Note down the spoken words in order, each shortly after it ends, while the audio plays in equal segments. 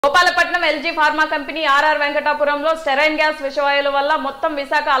Gopalapatnam LG pharma company RR వెంకటాపురంలో styrene gas విషవాయువుల వల్ల మొత్తం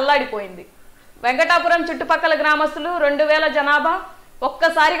విశాఖ అల్లాడిపోయింది. వెంకటాపురం చుట్టుపక్కల గ్రామస్తులు 2000 జనాభా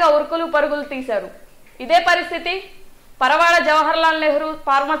ఒక్కసారిగా ఉరుకులు పరుగులు తీశారు. ఇదే పరిస్థితి పరవాడ జవహర్లాల్ నెహ్రూ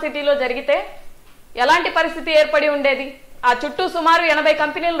ఫార్మాసిటీలో జరిగితే ఎలాంటి పరిస్థితి ఏర్పడి ఉండేది? ఆ చుట్టూ సుమారు 80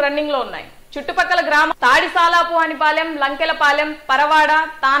 కంపెనీలు రన్నింగ్ లో ఉన్నాయి. చుట్టుపక్కల గ్రామ తాడిసాలాపు అనిపాలెం, లంకెలపాలెం, పరవాడ,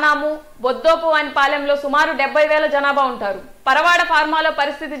 తానాము, బొద్దోపు అనిపాలెంలో సుమారు 70,000 జనాభా ఉంటారు. పరవాడ ఫార్మాలో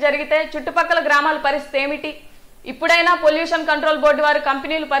పరిస్థితి జరిగితే చుట్టుపక్కల గ్రామాల పరిస్థితి ఏమిటి? ఇప్పుడైనా పొల్యూషన్ కంట్రోల్ బోర్డు వారు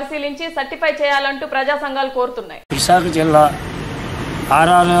కంపెనీలు పరిశీలించి సర్టిఫై చేయాలంటూ ప్రజా సంఘాలు కోరుతున్నాయి. విశాఖ జిల్లా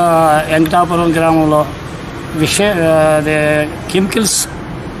ఆర్ఆర్ వెంకటాపురం గ్రామంలో కెమికల్స్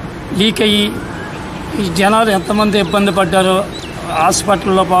లీక్ అయ్యి జనాలు ఎంతమంది ఇబ్బంది పడ్డారో,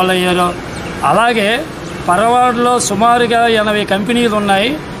 హాస్పిటల్లో పాలయ్యారో. అలాగే పరవాడలో సుమారుగా 80 కంపెనీలు ఉన్నాయి.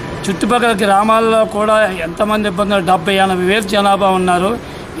 చుట్టుపక్కల గ్రామాల్లో కూడా ఎంతమంది ఇబ్బంది, 70-80 వేల జనాభా ఉన్నారు.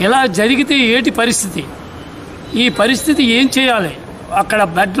 ఇలా జరిగితే ఏంటి పరిస్థితి? ఈ పరిస్థితి ఏం చేయాలి? అక్కడ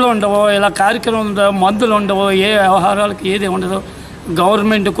బెడ్లు ఉండవో, ఇలా కార్యక్రమం ఉండవో, మందులు ఉండవో, ఏ వ్యవహారాలకు ఏది ఉండదు.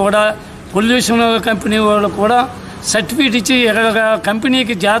 గవర్నమెంట్ కూడా పొల్యూషన్ కంపెనీ వాళ్ళు కూడా సర్టిఫికేట్ ఇచ్చి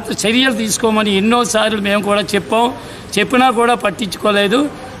కంపెనీకి జాగ్రత్త చర్యలు తీసుకోమని ఎన్నోసార్లు మేము కూడా చెప్పినా కూడా పట్టించుకోలేదు.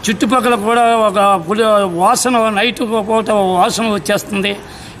 చుట్టుపక్కల కూడా ఒక వాసన, నైట్ పూట వాసన వచ్చేస్తుంది.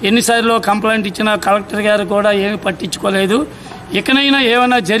 ఎన్నిసార్లు కంప్లైంట్ ఇచ్చినా కలెక్టర్ గారు కూడా ఏమీ పట్టించుకోలేదు. ఇకనైనా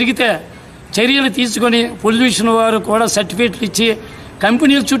ఏమైనా జరిగితే చర్యలు తీసుకొని పొల్యూషన్ వారు కూడా సర్టిఫికేట్లు ఇచ్చి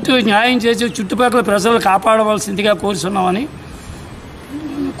కంపెనీల చుట్టూ న్యాయం చేసి చుట్టుపక్కల ప్రజలు కాపాడవలసిందిగా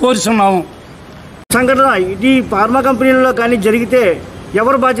కోరుతున్నాము. సంఘటన ఇది ఫార్మా కంపెనీల్లో కానీ జరిగితే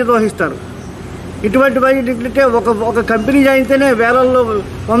ఎవరు బాధ్యత వహిస్తారు? ఇటువంటి ఒక కంపెనీ అయితేనే వేలల్లో,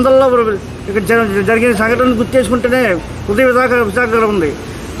 వందల్లో జరిగిన సంఘటనలు గుర్తు చేసుకుంటేనే విశాఖ ఉంది.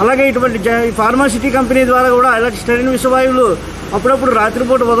 అలాగే ఇటువంటి ఫార్మాసిటీ కంపెనీ ద్వారా కూడా ఇలాంటి స్టెరైన్ విషవాయువులు అప్పుడప్పుడు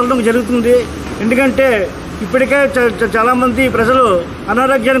రాత్రిపూట వదలడం జరుగుతుంది. ఎందుకంటే ఇప్పటికే చాలామంది ప్రజలు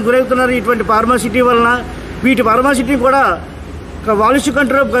అనారోగ్యానికి గురవుతున్నారు ఇటువంటి ఫార్మాసిటీ వలన. వీటి ఫార్మాసిటీ కూడా వాల్యూషన్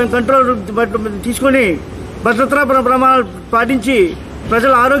కంట్రోల్ తీసుకొని భద్రతా ప్రమాణాలు పాటించి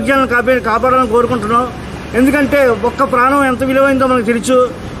ప్రజల ఆరోగ్యాలను కాపాడాలని కోరుకుంటున్నాం. ఎందుకంటే ఒక్క ప్రాణం ఎంత విలువైందో మనకు తెలుసు.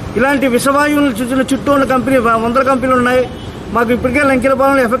 ఇలాంటి విషవాయువులు చుట్టూ ఉన్న కంపెనీ 100 కంపెనీలు ఉన్నాయి. మాకు ఇప్పటికే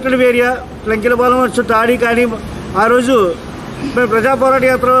లంకెలపాలెంలో ఎఫెక్టెడ్ ఏరియా, లంకెలపాలెం తాడి కానీ ఆ రోజు ప్రజా పోరాట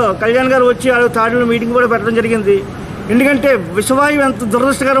యాత్రలో కళ్యాణ్ గారు వచ్చి తాడిలో మీటింగ్ కూడా పెట్టడం జరిగింది. ఎందుకంటే విషవాయువు ఎంత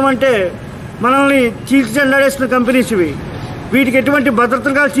దురదృష్టకరం అంటే మనల్ని చీల్చెండాడేస్తున్న కంపెనీస్ ఇవి. వీటికి ఎటువంటి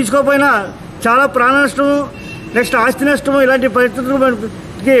భద్రతగా తీసుకోకపోయినా చాలా ప్రాణ నష్టము, నెక్స్ట్ ఆస్తి నష్టము, ఇలాంటి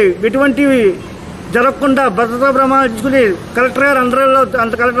పరిస్థితులకి ఎటువంటివి జరగకుండా భద్రతా ప్రమాణాలు తీసుకుని కలెక్టర్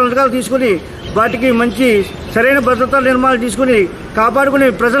గారు కలెక్టర్ తీసుకుని వాటికి మంచి సరైన భద్రతా నిర్మాణాలు తీసుకుని కాపాడుకుని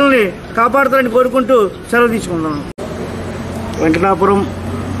ప్రజల్ని కాపాడుతారని కోరుకుంటూ సెలవు తీసుకున్నాను. వెంకటాపురం,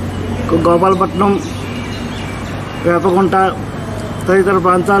 గోపాలపట్నం, వేపగుంట తదితర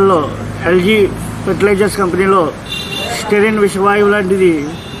ప్రాంతాల్లో ఎల్జీ ఫెర్టిలైజర్స్ కంపెనీలో స్టెరైన్ విషవాయువు లాంటిది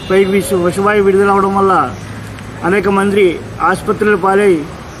విషవాయువు విడుదలవడం వల్ల అనేక మంది ఆసుపత్రుల పాలై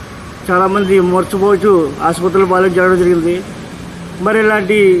చాలామంది మూర్చపోవచ్చు ఆసుపత్రుల పాలై జరగడం జరిగింది. మరి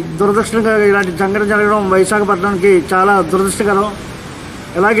ఇలాంటి ఇలాంటి సంఘటన జరగడం విశాఖపట్నానికి చాలా దురదృష్టకరం.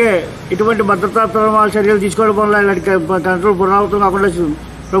 అలాగే ఇటువంటి భద్రతా ప్రమాణ చర్యలు తీసుకోవడం వల్ల ఇలాంటి కంట్రోల్ పునరావృతం కాకుండా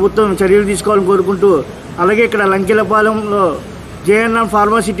ప్రభుత్వం చర్యలు తీసుకోవాలని కోరుకుంటూ, అలాగే ఇక్కడ లంకెలపాలెంలో జేఎన్ఎం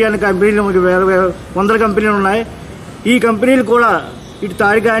ఫార్మాసిటీ అనే కంపెనీలు 100 కంపెనీలు ఉన్నాయి. ఈ కంపెనీలు కూడా ఇటు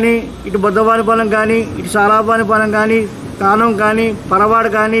తాడి కానీ, ఇటు బొద్దవానిపాలెం కానీ, ఇటు సాలాపానిపాలెం కానీ, తానం కానీ, పరవాడ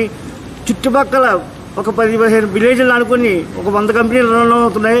కానీ చుట్టుపక్కల ఒక 10-15 విలేజ్లు అనుకుని ఒక 100 కంపెనీలు రన్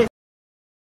అవుతున్నాయి.